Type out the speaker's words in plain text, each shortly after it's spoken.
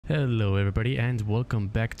Hello everybody and welcome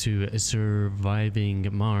back to Surviving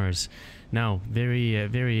Mars. Now,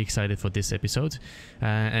 very excited for this episode,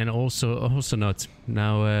 and also not.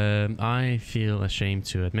 Now, I feel ashamed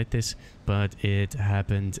to admit this, but it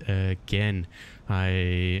happened again.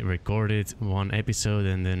 I recorded one episode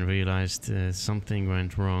and then realized something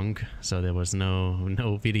went wrong, so there was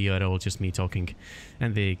no video at all, just me talking,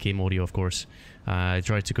 and the game audio, of course. I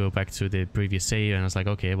tried to go back to the previous save and I was like,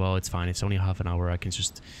 okay, well, it's fine, it's only half an hour, I can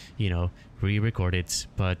just, you know, re-record it.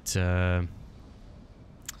 But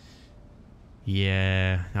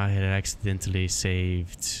yeah, I had accidentally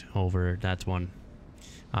saved over that one.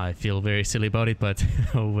 I feel very silly about it, but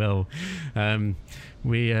oh well.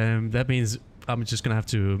 That means I'm just gonna have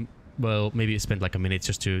to, well, maybe spend like a minute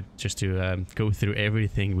just to go through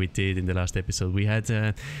everything we did in the last episode. We had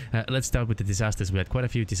let's start with the disasters. We had quite a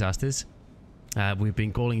few disasters. We've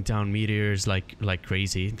been calling down meteors like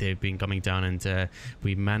crazy. They've been coming down, and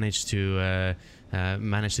we managed to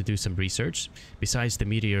do some research. Besides the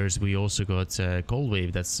meteors, we also got a cold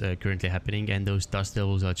wave that's currently happening, and those dust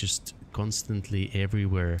devils are just constantly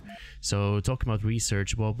everywhere. So talking about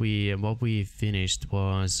research, what we finished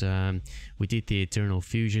was we did the eternal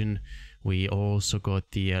fusion. We also got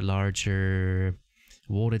the larger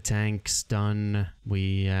water tanks done.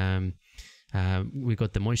 We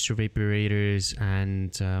got the moisture vaporators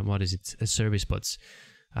and what is it? Service pods.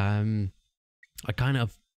 I kind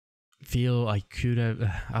of feel I could have.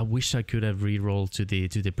 I wish I could have re-rolled to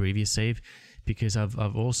the previous save, because I've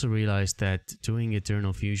also realized that doing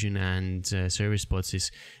eternal fusion and service pods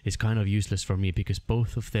is kind of useless for me, because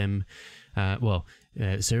both of them,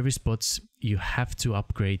 service pods, you have to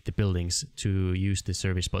upgrade the buildings to use the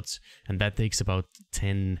service pods, and that takes about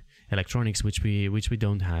 10 electronics, which we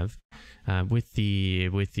don't have. With the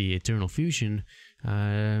eternal fusion,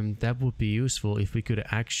 that would be useful if we could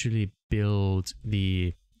actually build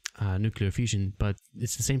the nuclear fusion, but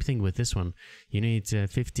it's the same thing with this one. You need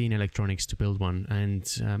 15 electronics to build one, and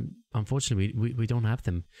unfortunately we don't have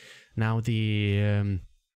them. Now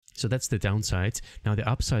so that's the downside. Now the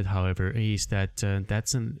upside, however, is that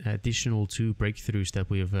that's an additional 2 breakthroughs that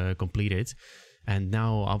we have completed. And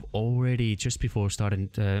now I've already, just before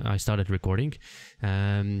I started recording,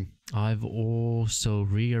 I've also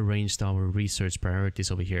rearranged our research priorities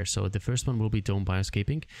over here. So the first one will be dome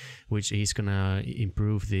bioscaping, which is gonna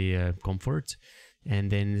improve the comfort.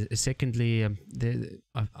 And then secondly,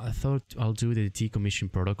 I thought I'll do the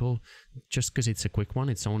decommission protocol, just because it's a quick one.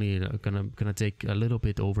 It's only gonna take a little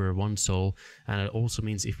bit over 1 sol, and it also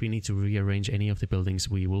means if we need to rearrange any of the buildings,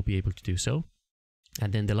 we will be able to do so.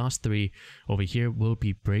 And then the last 3 over here will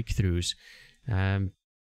be breakthroughs.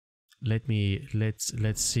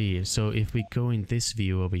 Let's see. So if we go in this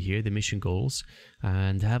view over here, the mission goals,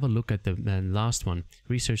 and have a look at the last one,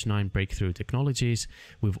 research 9 breakthrough technologies.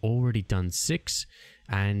 We've already done 6,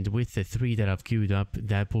 and with the 3 that I've queued up,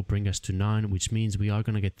 that will bring us to 9, which means we are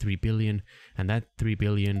gonna get 3 billion, and that 3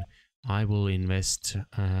 billion I will invest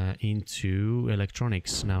into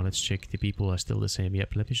electronics. Now let's check the people are still the same.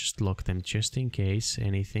 Yep, let me just lock them just in case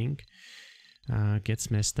anything gets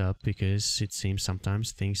messed up, because it seems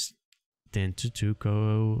sometimes things tend to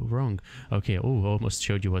go wrong. Okay, oh, almost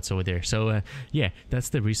showed you what's over there. So yeah, that's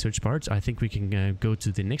the research part. I think we can go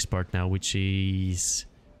to the next part now, which is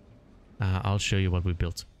I'll show you what we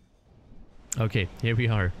built. Okay, here we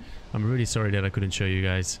are. I'm really sorry that I couldn't show you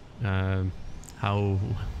guys how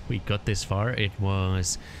we got this far. It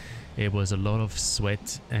was a lot of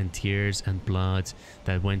sweat and tears and blood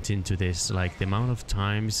that went into this. Like, the amount of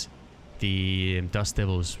times the dust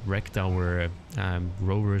devils wrecked our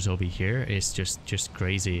rovers over here is just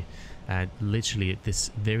crazy. Literally, this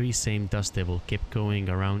very same dust devil kept going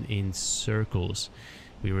around in circles.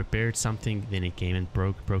 We repaired something, then it came and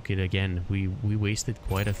broke it again. We wasted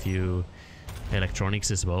quite a few electronics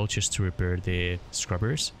as well just to repair the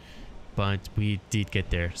scrubbers, but we did get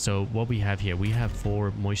there. So what we have here, we have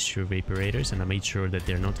 4 moisture vaporators, and I made sure that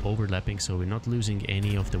they're not overlapping, so we're not losing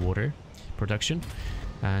any of the water production.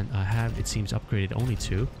 And I have, it seems, upgraded only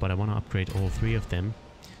 2, but I want to upgrade all 3 of them,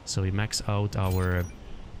 so we max out our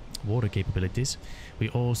water capabilities. We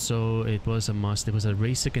also, it was a must, it was a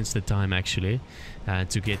race against the time actually,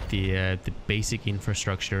 to get the basic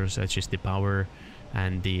infrastructure, such as the power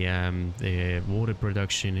and the water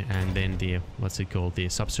production, and then the, what's it called, the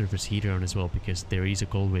subsurface heater on as well, because there is a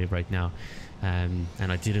cold wave right now, and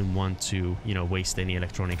I didn't want to, you know, waste any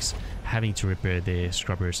electronics having to repair the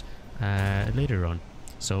scrubbers later on.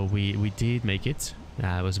 So we did make it.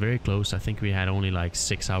 It was very close. I think we had only like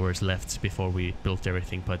 6 hours left before we built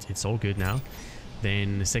everything, but it's all good now.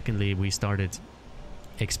 Then secondly, we started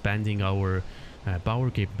expanding our power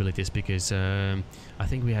capabilities, because I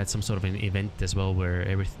think we had some sort of an event as well where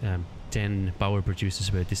every 10 power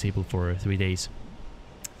producers were disabled for 3 days.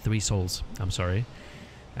 3 souls, I'm sorry.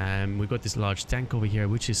 We got this large tank over here,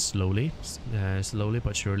 which is slowly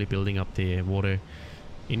but surely building up the water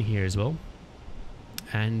in here as well.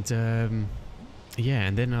 And yeah,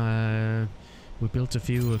 and then we built a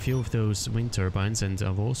few of those wind turbines, and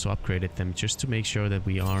I've also upgraded them just to make sure that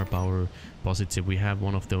we are power positive. We have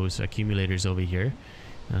one of those accumulators over here,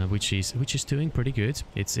 which is doing pretty good.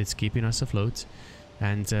 It's keeping us afloat.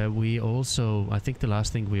 And we also, I think the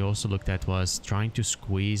last thing we also looked at was trying to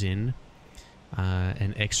squeeze in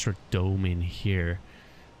an extra dome in here.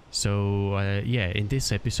 So yeah, in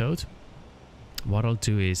this episode, what I'll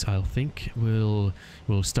do is I think we'll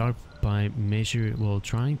start by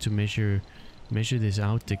trying to measure this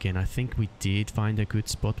out again. I think we did find a good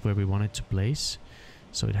spot where we wanted to place,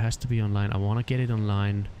 so it has to be online. I want to get it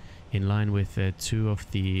online in line with 2 of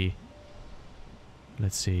the,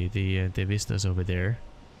 let's see, the vistas over there.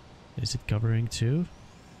 Is it covering 2?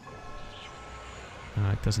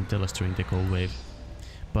 It doesn't tell us during the cold wave.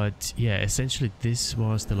 But yeah, essentially this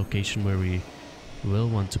was the location where we will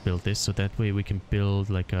want to build this, so that way we can build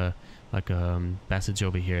like a passage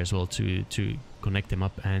over here as well to connect them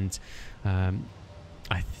up. And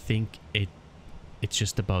I think it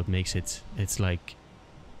just about makes it. It's like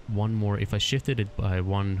one more. If I shifted it by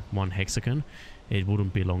one hexagon, it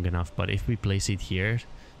wouldn't be long enough. But if we place it here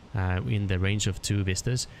in the range of 2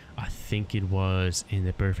 vistas, I think it was in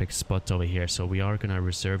the perfect spot over here. So we are gonna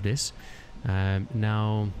reserve this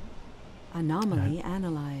now. Anomaly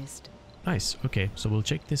analyzed. Nice. Okay, so we'll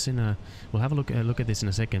check this in a. We'll have a look at this in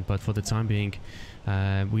a second. But for the time being,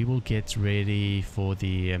 we will get ready for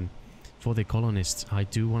the colonists. I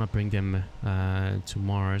do want to bring them to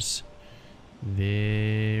Mars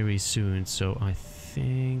very soon. So I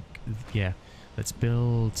think, yeah, let's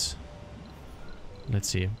build. Let's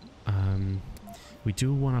see. We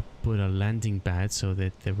do want to put a landing pad so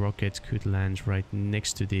that the rocket could land right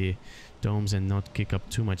next to the domes and not kick up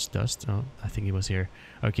too much dust. Oh, I think it was here.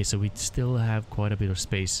 Okay, so we still have quite a bit of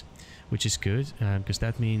space, which is good, because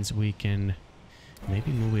that means we can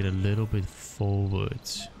maybe move it a little bit forward.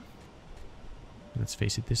 Let's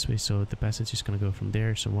face it this way, so the passage is gonna go from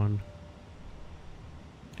there, so 1,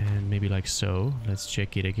 and maybe like so. Let's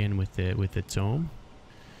check it again with the dome.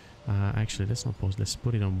 Actually, let's not pause. Let's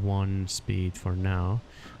put it on 1 speed for now.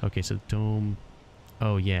 Okay, so dome.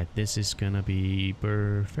 Oh yeah, this is gonna be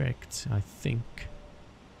perfect, I think.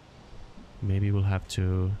 Maybe we'll have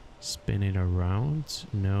to spin it around.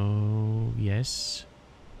 No, yes.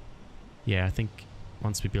 Yeah, I think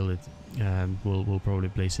once we build it, we'll probably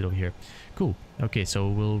place it over here. Cool. Okay, so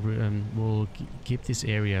we'll keep this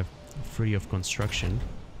area free of construction,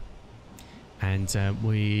 and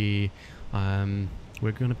we're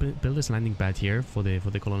gonna build this landing pad here for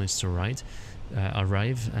the colonists to arrive.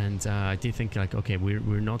 And I did think, like, okay,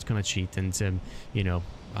 we're not gonna cheat, and you know,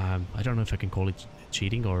 I don't know if I can call it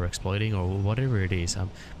cheating or exploiting or whatever it is,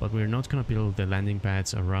 but we're not gonna build the landing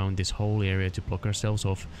pads around this whole area to block ourselves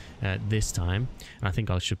off this time. And I think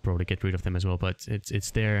I should probably get rid of them as well, but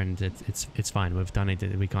it's there, and it's fine. We've done it.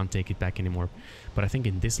 We can't take it back anymore. But I think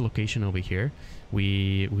in this location over here,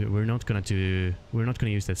 we're not gonna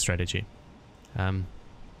use that strategy.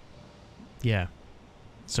 Yeah,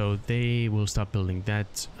 so they will start building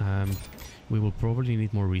that. We will probably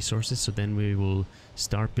need more resources, so then we will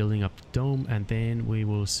start building up the dome, and then we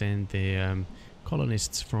will send the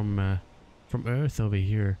colonists from Earth over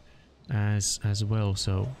here as well.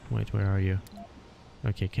 So wait, where are you?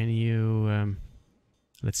 Okay, can you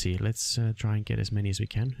let's see, let's try and get as many as we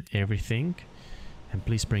can. Everything, and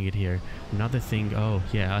please bring it here. Another thing, oh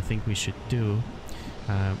yeah, I think we should do,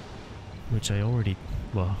 which I already,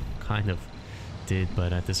 well, kind of did,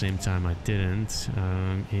 but at the same time I didn't,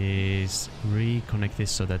 is reconnect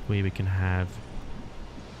this so that way we can have,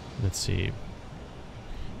 let's see,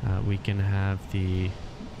 we can have the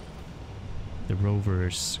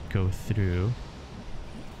rovers go through.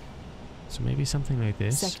 So maybe something like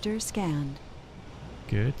this. Sector scanned.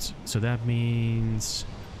 Good. So that means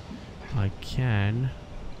I can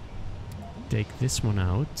take this one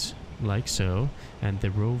out like so, and the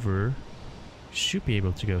rover should be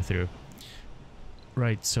able to go through.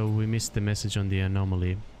 Right, so we missed the message on the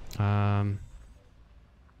anomaly. Well,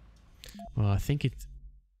 I think it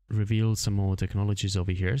revealed some more technologies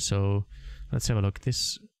over here, so let's have a look.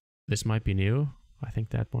 This might be new. I think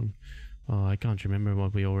that one. Oh, I can't remember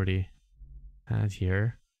what we already had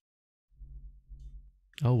here.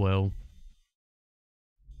 Oh well.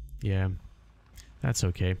 Yeah, that's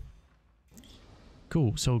okay.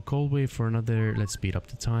 Cool. So cold wave for another, let's speed up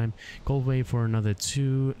the time. Cold wave for another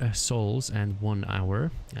 2 sols and 1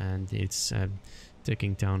 hour. And it's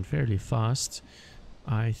ticking down fairly fast.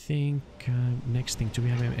 I think next thing, do we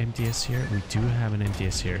have an MTS here? We do have an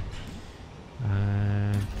MTS here.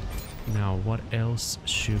 Now what else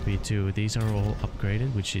should we do? These are all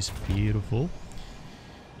upgraded, which is beautiful.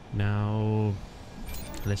 Now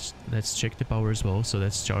let's check the power as well. So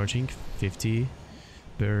that's charging 50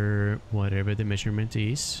 per whatever the measurement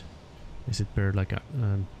is. Is it per like a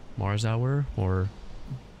Mars hour, or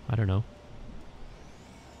I don't know.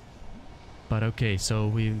 But okay, so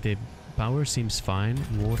the power seems fine.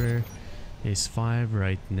 Water is 5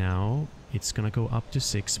 right now. It's gonna go up to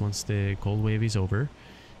 6 once the cold wave is over.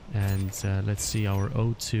 And let's see, our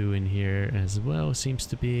O2 in here as well seems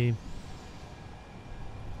to be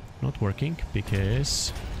not working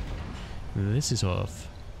because this is off.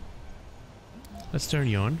 Let's turn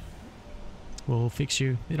you on. We'll fix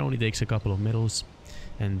you. It only takes a couple of metals,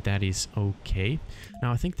 and that is okay.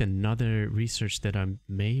 Now I think another research that I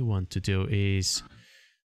may want to do is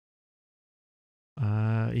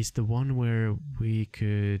the one where we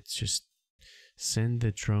could just send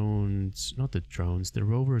the drones, not the drones, the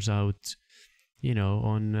rovers out, you know,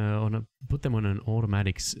 put them on an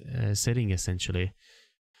automatic setting essentially.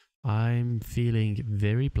 I'm feeling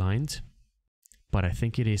very blind, but I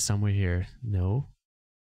think it is somewhere here. No.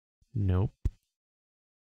 Nope.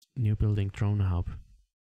 New building drone hub.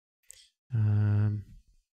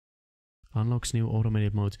 Unlocks new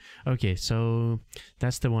automated mode. Okay, so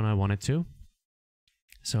that's the one I wanted to.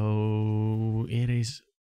 So it is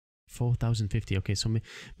 4050. Okay, so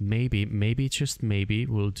maybe just maybe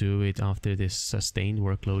we'll do it after this sustained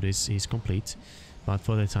workload is complete. But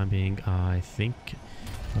for the time being, I think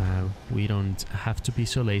we don't have to be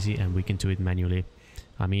so lazy and we can do it manually.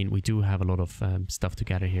 I mean, we do have a lot of stuff to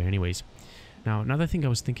gather here anyways. Now, another thing I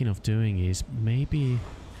was thinking of doing is maybe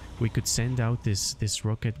we could send out this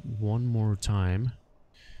rocket one more time.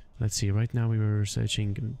 Let's see, right now we were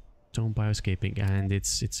searching dome bioscaping and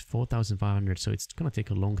it's 4500, so it's gonna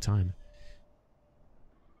take a long time.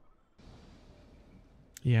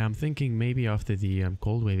 Yeah, I'm thinking maybe after the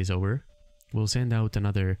cold wave is over, we'll send out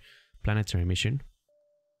another planetary mission.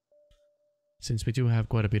 Since we do have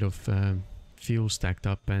quite a bit of fuel stacked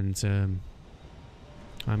up, and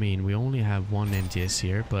I mean, we only have one MTS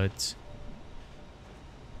here, but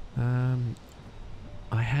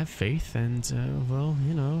I have faith, and well,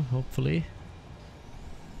 you know, hopefully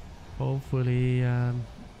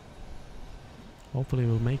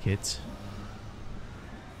we'll make it.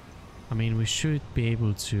 I mean, we should be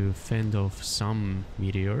able to fend off some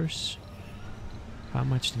meteors. How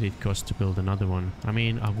much did it cost to build another one? I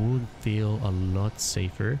mean, I would feel a lot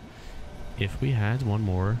safer if we had one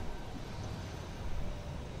more.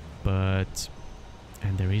 But...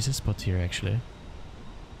 and there is a spot here, actually.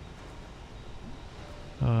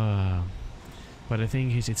 But the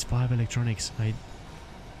thing is, it's 5 electronics.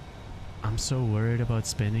 I'm so worried about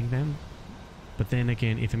spending them. But then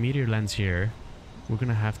again, if a meteor lands here, we're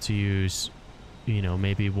gonna have to use, you know,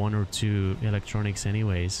 maybe 1 or 2 electronics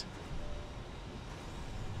anyways.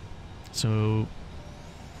 So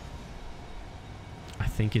I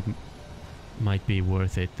think it might be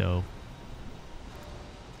worth it though.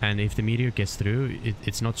 And if the meteor gets through,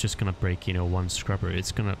 it's not just gonna break, you know, one scrubber.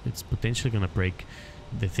 It's potentially gonna break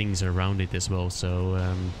the things around it as well. So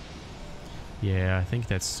yeah, I think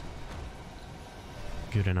that's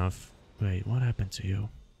good enough. Wait, what happened to you?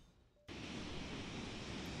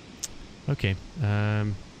 Okay,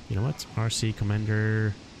 you know what? RC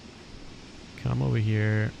Commander, come over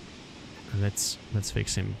here. Let's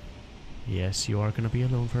fix him. Yes, you are gonna be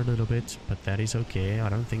alone for a little bit, but that is okay. I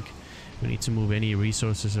don't think we need to move any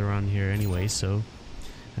resources around here anyway, so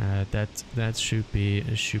that should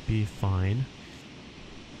be fine.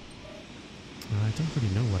 I don't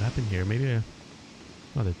really know what happened here. Maybe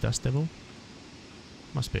oh, the dust devil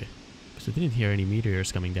must be, because I didn't hear any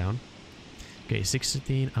meteors coming down. Okay,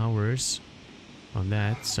 16 hours on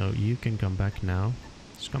that, so you can come back now.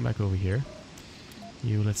 Just come back over here.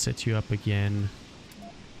 Let's set you up again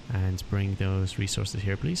and bring those resources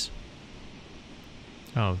here, please.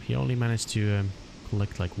 Oh, he only managed to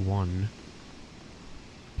collect like 1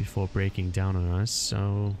 before breaking down on us,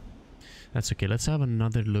 so that's okay. Let's have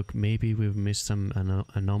another look. Maybe we've missed some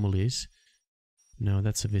anomalies. No,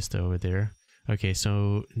 that's a vista over there. Okay,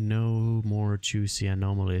 so no more juicy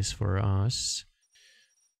anomalies for us.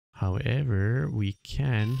 However, we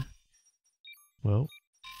can, well,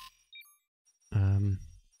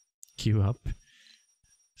 queue up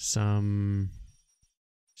some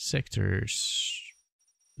sectors.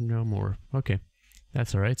 No more. Okay,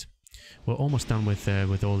 that's all right. we're almost done with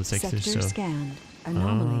all the sectors. Sector So scanned.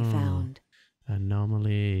 Anomaly Oh. found.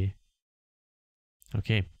 anomaly.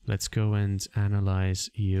 Okay, let's go and analyze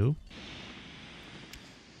you.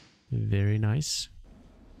 Very nice.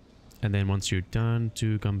 And then once you're done,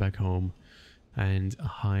 to come back home and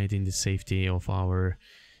hide in the safety of our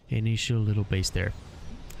initial little base there.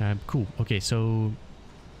 Cool. Okay, so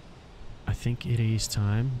I think it is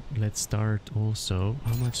time. Let's start also.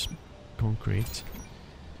 How much concrete?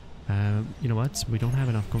 You know what? We don't have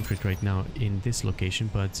enough concrete right now in this location,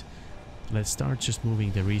 but let's start just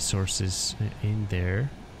moving the resources in there.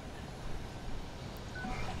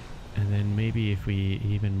 And then maybe if we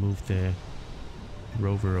even move the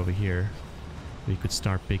rover over here, we could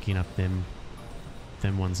start picking up them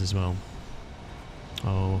ones as well.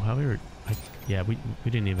 Oh, however, yeah, we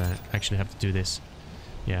didn't even actually have to do this.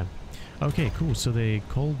 Yeah. Okay, cool. So the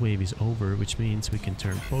cold wave is over, which means we can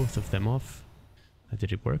turn both of them off.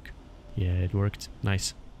 Did it work? Yeah, it worked.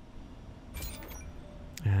 Nice.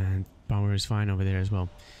 And power is fine over there as well.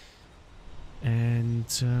 And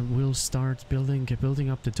we'll start building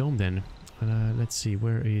up the dome then. Let's see,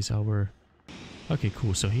 where is our... Okay,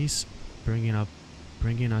 cool. So he's bringing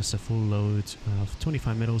us a full load of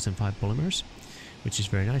 25 metals and 5 polymers, which is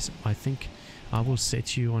very nice. I think I will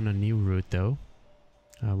set you on a new route though.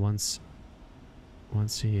 Once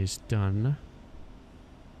he is done.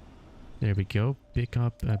 There we go. Pick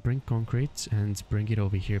up, bring concrete and bring it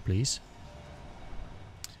over here, please.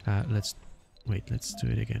 Let's do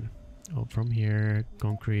it again. Oh, from here,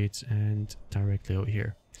 concrete, and directly over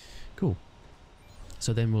here. Cool.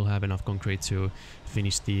 So then we'll have enough concrete to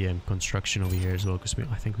finish the construction over here as well, because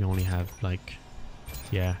I think we only have like,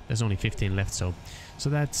 yeah, there's only 15 left, so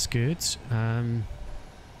that's good.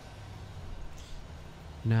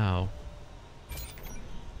 Now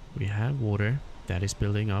we have water that is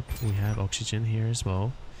building up. We have oxygen here as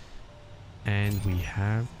well, and we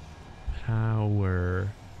have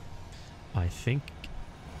power. I think.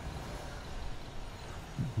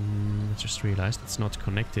 Just realized it's not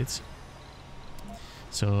connected.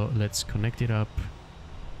 So let's connect it up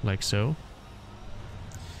like so.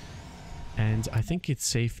 And I think it's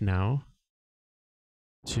safe now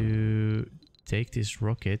to take this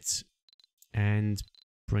rocket and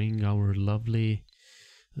bring our lovely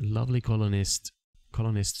colonists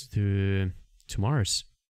to Mars.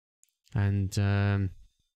 And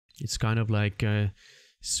it's kind of like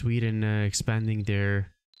Sweden expanding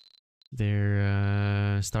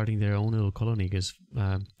starting their own little colony, because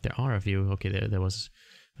there are a few. Okay, there was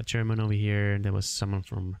a German over here, and there was someone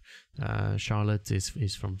from Charlotte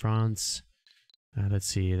is from France. Let's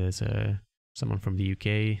see, there's someone from the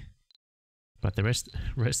UK, but the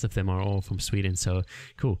rest of them are all from Sweden. So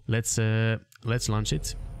cool. Let's launch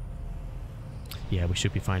it. Yeah, we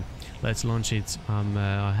should be fine. Let's launch it.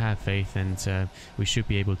 I have faith, and we should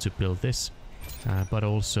be able to build this. But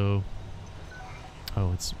also,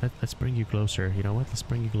 oh, let's bring you closer. You know what? Let's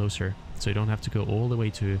bring you closer, so you don't have to go all the way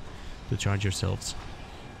to charge yourselves.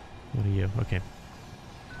 What are you? Okay.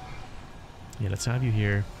 Yeah, let's have you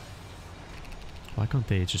here. Why can't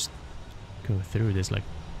they just go through? There's like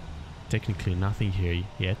technically nothing here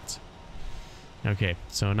yet. Okay,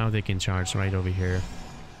 so now they can charge right over here.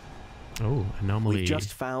 Oh, anomaly. We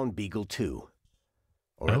just found Beagle 2,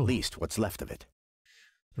 or at least what's left of it.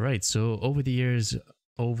 Right, so over the years,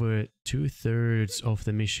 over 2/3 of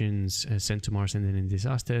the missions sent to Mars ended in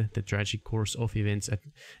disaster, the tragic course of events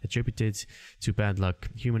attributed to bad luck,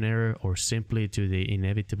 human error, or simply to the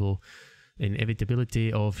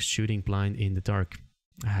inevitability of shooting blind in the dark.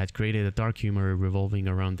 I had created a dark humor revolving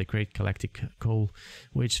around the great galactic coal,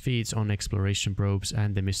 which feeds on exploration probes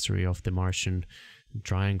and the mystery of the Martian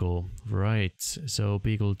triangle. Right, so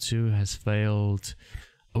Beagle 2 has failed.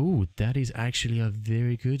 Oh, that is actually a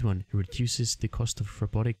very good one. It reduces the cost of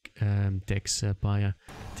robotic decks by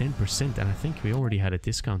 10%, and I think we already had a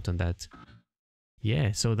discount on that.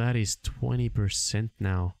 Yeah, so that is 20%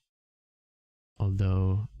 now.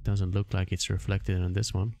 Although, doesn't look like it's reflected on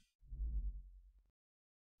this one.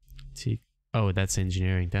 Oh, that's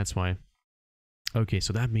engineering, that's why. Okay,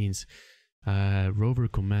 so that means rover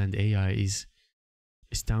command AI is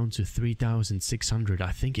down to 3,600.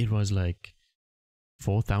 I think it was like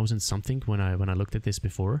 4,000 something when I looked at this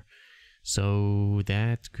before, so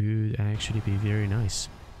that could actually be very nice.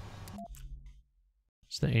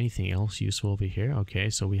 Is there anything else useful over here? Okay,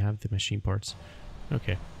 so we have the machine parts.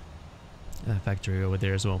 Okay, factory over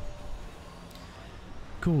there as well.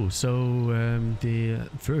 Cool. So the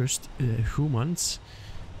first Huuumans,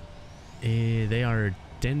 they are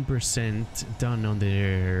 10% done on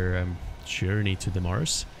their journey to the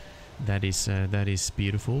Mars. That is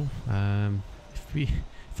beautiful.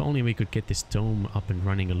 If only we could get this dome up and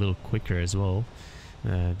running a little quicker as well.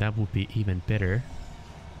 That would be even better.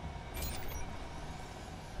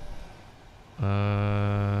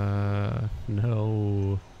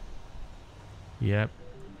 No. Yep.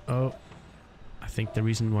 Oh. I think the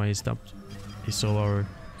reason why it stopped is all our...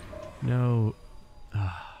 No.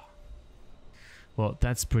 Well,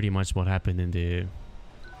 that's pretty much what happened in the...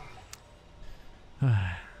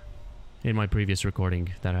 in my previous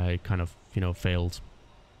recording that I kind of, you know, failed.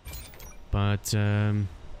 But,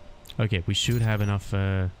 okay, we should have enough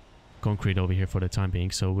concrete over here for the time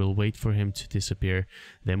being, so we'll wait for him to disappear.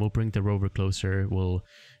 Then we'll bring the rover closer, we'll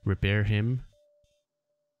repair him.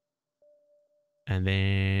 And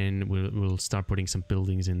then we'll start putting some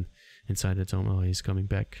buildings inside the dome. Oh, he's coming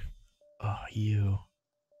back. Oh, you.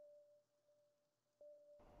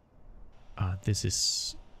 This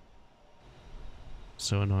is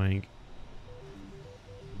so annoying.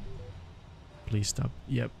 Please stop.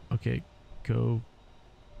 Yep, okay. Go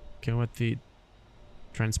at the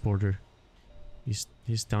transporter.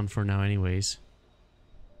 He's done for now anyways.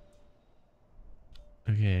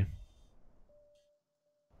 Okay.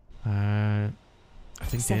 I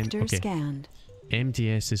think Sector scanned.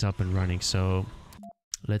 MTS is up and running, so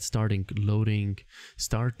let's start loading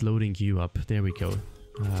you up. There we go.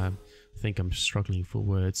 I think I'm struggling for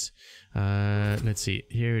words. Let's see.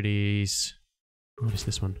 Here it is. What is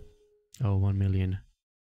this one? Oh, 1 million.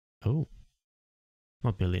 Oh,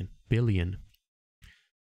 not billion. Billion.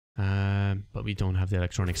 But we don't have the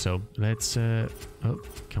electronics, so let's... oh,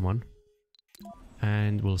 come on.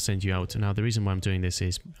 And we'll send you out. Now, the reason why I'm doing this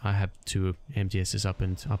is I have 2 MTSs up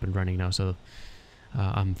and running now, so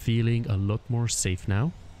I'm feeling a lot more safe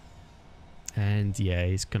now. And yeah,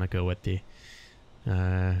 he's gonna go at the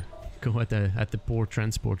at the poor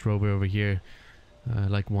transport rover over here.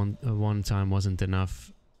 Like one time wasn't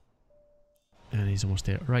enough, and he's almost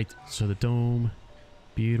there. Right, so the dome,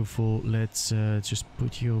 beautiful. Let's just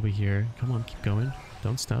put you over here. Come on, keep going.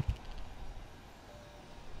 Don't stop.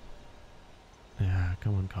 Yeah,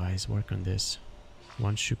 come on guys, work on this.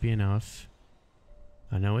 One should be enough.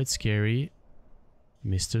 I know it's scary.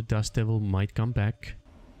 Mr. Dust Devil might come back.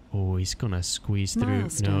 Oh, he's gonna squeeze through.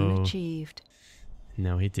 Milestone achieved.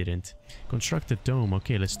 No, he didn't. Construct the dome.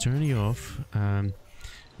 Okay, let's turn you off. And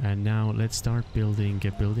now let's start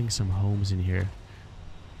building some homes in here.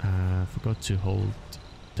 Forgot to hold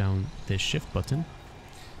down the shift button.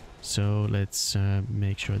 So let's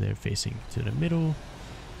make sure they're facing to the middle.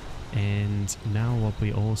 And now what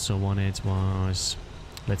we also wanted was,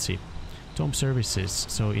 let's see, dome services.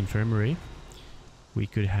 So infirmary, we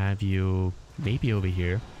could have you maybe over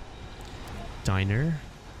here. Diner.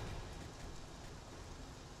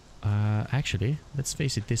 Actually, let's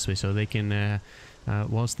face it this way, so they can,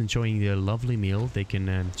 whilst enjoying their lovely meal, they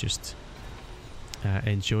can just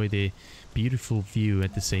enjoy the beautiful view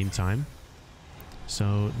at the same time.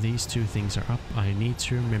 So these 2 things are up. I need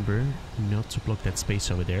to remember not to block that space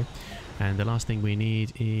over there. And the last thing we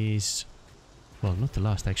need is... Well, not the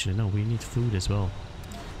last actually, no, we need food as well.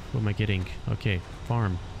 What am I getting? Okay,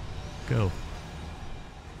 farm. Go.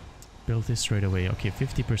 Build this straight away. Okay,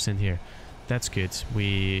 50% here. That's good.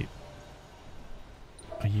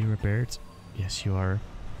 Are you repaired? Yes, you are.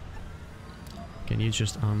 Can you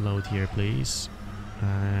just unload here, please?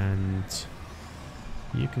 And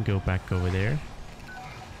you can go back over there.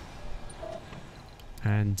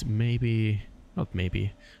 And maybe... Not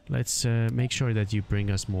maybe. Let's make sure that you bring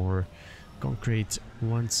us more concrete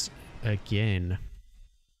once again.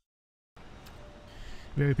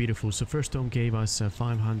 Very beautiful. So first dome gave us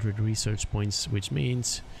 500 research points, which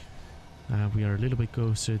means we are a little bit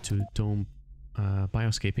closer to dome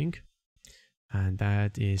bioscaping. And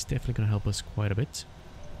that is definitely going to help us quite a bit.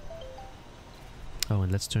 Oh,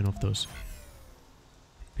 and let's turn off those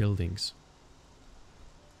buildings.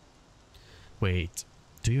 Wait.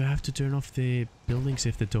 Do you have to turn off the buildings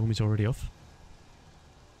if the dome is already off?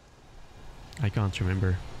 I can't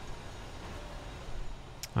remember.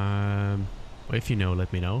 If you know,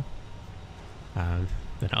 let me know.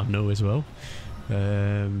 Then I'll know as well.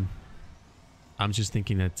 I'm just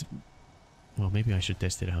thinking that... Well, maybe I should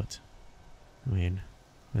test it out. I mean,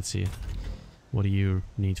 let's see. What do you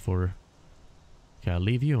need for... Okay, I'll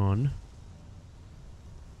leave you on.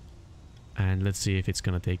 And let's see if it's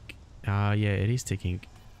gonna take... yeah, it is taking...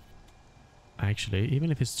 Actually,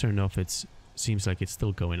 even if it's turned off, it seems like it's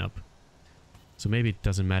still going up. So maybe it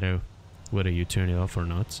doesn't matter whether you turn it off or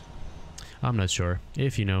not. I'm not sure.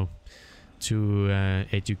 If you know, to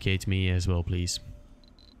educate me as well, please.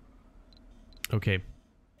 Okay.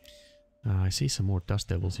 I see some more dust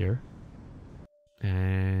devils here.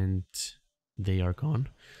 And they are gone.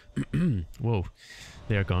 Whoa,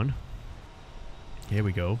 they are gone. Here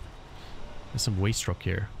we go. There's some waste rock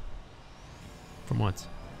here. From what?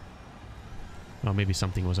 Oh, maybe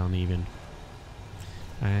something was uneven.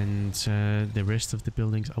 And the rest of the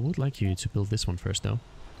buildings, I would like you to build this one first though.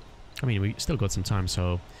 I mean, we still got some time,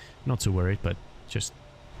 so not too worried, but just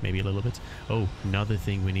maybe a little bit. Oh, another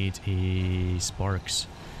thing we need is sparks.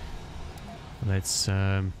 Let's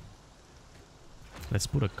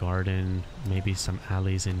put a garden, maybe some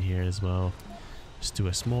alleys in here as well. Let's do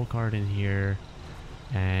a small garden here,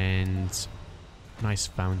 and nice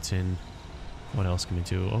fountain. What else can we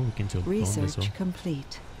do? Oh, we can do a bomb as well. Research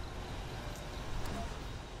complete.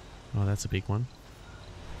 Oh, that's a big one.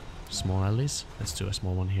 Small alleys. Let's do a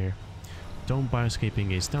small one here. Dome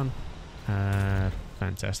bioscaping is done.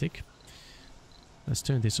 Fantastic. Let's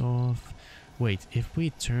turn this off. Wait, if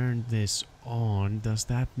we turn this on, does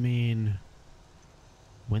that mean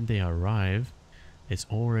when they arrive, it's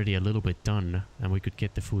already a little bit done and we could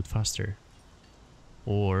get the food faster?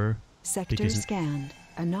 Or Sector scanned.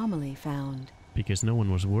 Anomaly found. Because no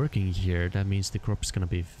one was working here, that means the crop's gonna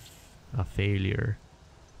be a failure.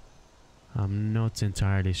 I'm not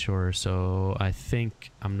entirely sure, so I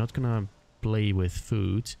think I'm not gonna play with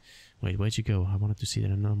food. Wait, where'd you go? I wanted to see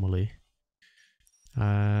that anomaly.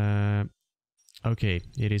 Okay,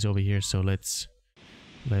 it is over here, so let's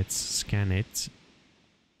scan it.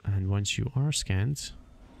 And once you are scanned,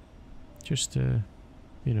 just you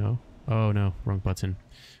know, oh no, wrong button.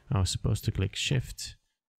 I was supposed to click shift,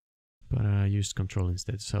 but I used control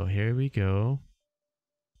instead. So here we go.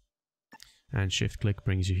 And shift click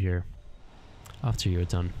brings you here after you're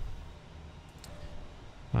done.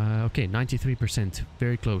 Okay, 93%,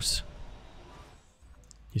 very close.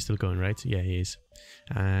 He's still going, right? Yeah, he is.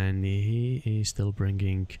 And he is still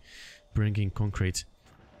bringing concrete.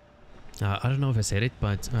 I don't know if I said it,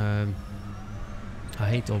 but I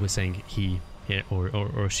hate always saying he here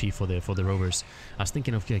or she for the rovers. I was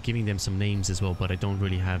thinking of giving them some names as well, but I don't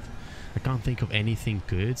really have. I can't think of anything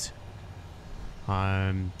good.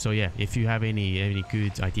 So yeah, if you have any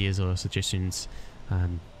good ideas or suggestions,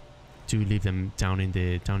 do leave them down in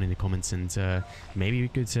the comments, and maybe we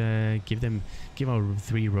could give our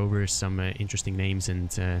 3 rovers some interesting names,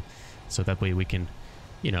 and so that way we can,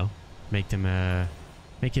 you know, make them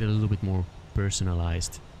make it a little bit more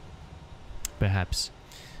personalized, perhaps.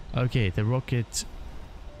 Okay, the rocket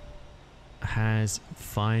has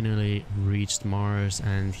finally reached Mars,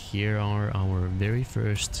 and here are our very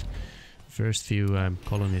first few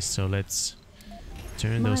colonists. So let's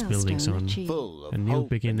turn those buildings on. A new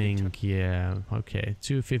beginning. Yeah, okay.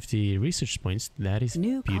 250 research points. That is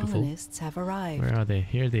new beautiful. Colonists have arrived. Where are they?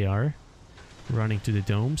 Here they are, running to the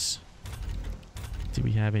domes. Do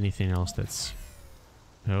we have anything else that's...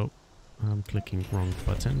 Oh, I'm clicking wrong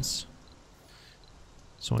buttons.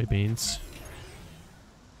 Soybeans.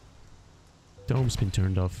 Dome's been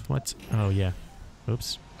turned off. What? Oh yeah.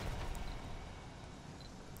 Oops.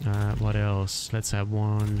 What else? Let's have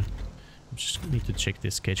one. Just need to check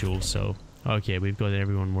the schedule. So, okay, we've got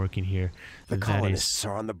everyone working here. The colonists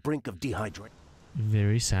are on the brink of dehydration.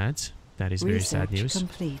 Very sad. That is very sad news.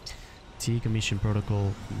 Complete. Decommission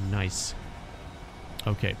protocol. Nice.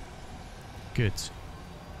 Okay. Good.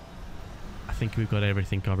 I think we've got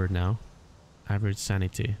everything covered now. Average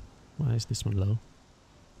sanity. Why is this one low?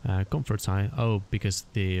 Comfort's high. Oh, because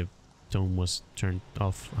the dome was turned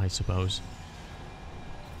off, I suppose.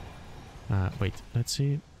 Wait, let's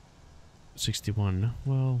see. 61.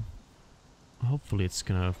 Well, hopefully it's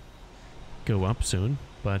gonna go up soon,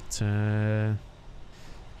 but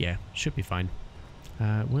yeah, should be fine.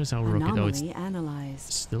 Where's our rocket? Oh, it's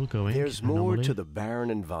analyzed. Still going. There's more to the barren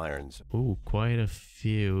environs. Oh, quite a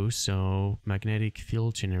few. So, magnetic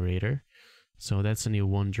fuel generator. So that's a new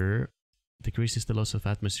wonder. Decreases the loss of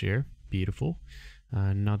atmosphere. Beautiful.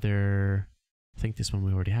 Another, I think this one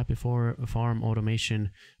we already had before. Farm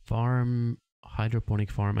automation, farm, hydroponic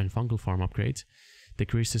farm, and fungal farm upgrade.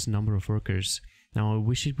 Decreases number of workers. Now I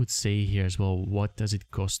wish it would say here as well, what does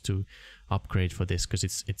it cost to upgrade for this? Because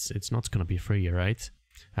it's not gonna be free, right?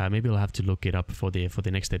 Maybe I'll have to look it up for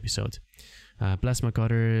the next episode. Plasma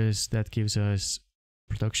cutters, that gives us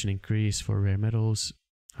production increase for rare metals.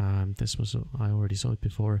 This was, I already saw it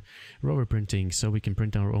before. Rover printing, so we can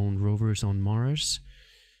print our own rovers on Mars.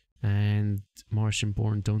 And Martian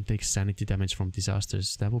born don't take sanity damage from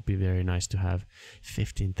disasters. That would be very nice to have.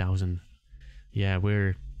 15,000. Yeah,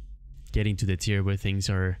 we're getting to the tier where things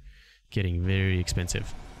are getting very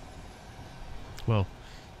expensive. Well,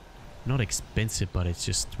 not expensive, but it's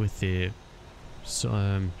just with the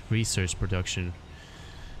research production,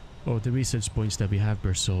 or the research points that we have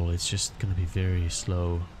per soul, it's just gonna be very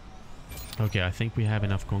slow. Okay, I think we have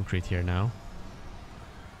enough concrete here now.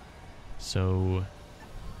 So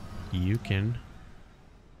you can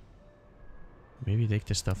maybe take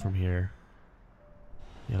the stuff from here.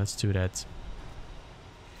 Yeah, let's do that.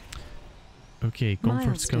 Okay,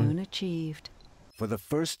 comfort's Milestone going. achieved. For the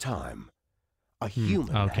first time, a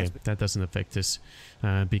human Okay, has been... that doesn't affect us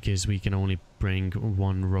because we can only bring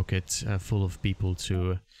one rocket full of people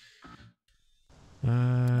to...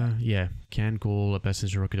 yeah, can call a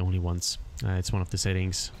passenger rocket only once. It's one of the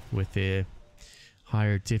settings with the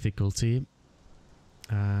higher difficulty.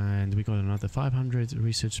 And we got another 500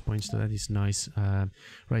 research points, so that is nice.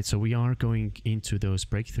 Right, so we are going into those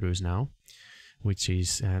breakthroughs now, which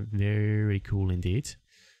is very cool indeed.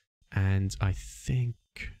 And I think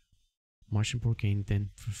Martian port gained 10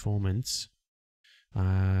 performance.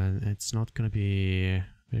 It's not going to be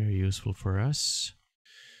very useful for us.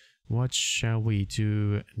 What shall we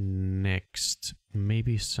do next?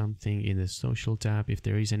 Maybe something in the social tab, if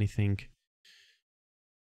there is anything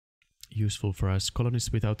useful for us.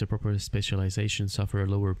 Colonists without the proper specialization suffer a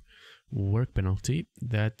lower work penalty.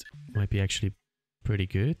 That might be actually pretty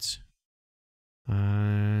good.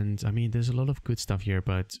 And I mean, there's a lot of good stuff here,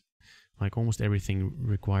 but like almost everything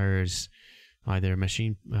requires either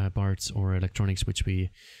machine parts or electronics, which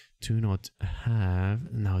we do not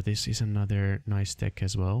have. Now this is another nice tech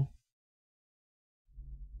as well.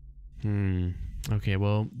 Okay,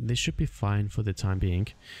 well, this should be fine for the time being.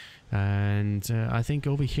 And I think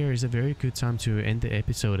over here is a very good time to end the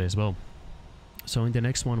episode as well. So in the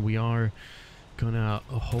next one we are gonna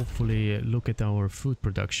hopefully look at our food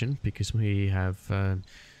production, because we have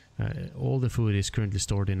all the food is currently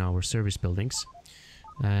stored in our service buildings.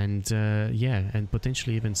 And yeah, and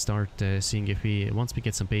potentially even start seeing if we, once we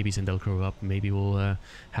get some babies and they'll grow up, maybe we'll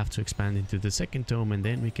have to expand into the second dome, and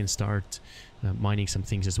then we can start mining some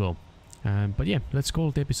things as well. But yeah, let's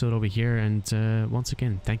call the episode over here, and once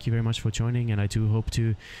again, thank you very much for joining, and I do hope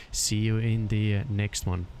to see you in the next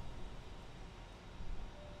one.